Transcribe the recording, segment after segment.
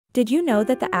Did you know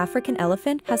that the African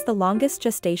elephant has the longest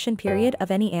gestation period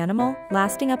of any animal,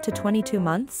 lasting up to 22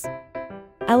 months?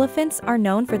 Elephants are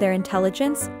known for their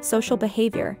intelligence, social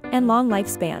behavior, and long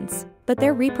lifespans, but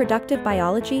their reproductive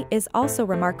biology is also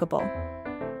remarkable.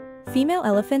 Female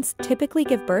elephants typically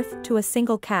give birth to a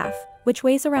single calf, which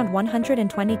weighs around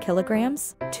 120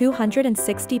 kilograms,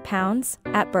 260 pounds,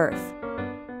 at birth.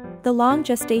 The long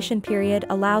gestation period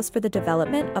allows for the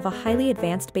development of a highly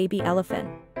advanced baby elephant,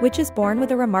 which is born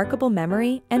with a remarkable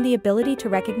memory and the ability to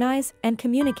recognize and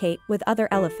communicate with other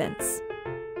elephants.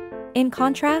 In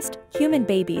contrast, human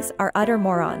babies are utter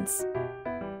morons.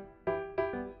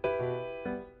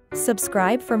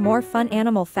 Subscribe for more fun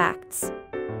animal facts.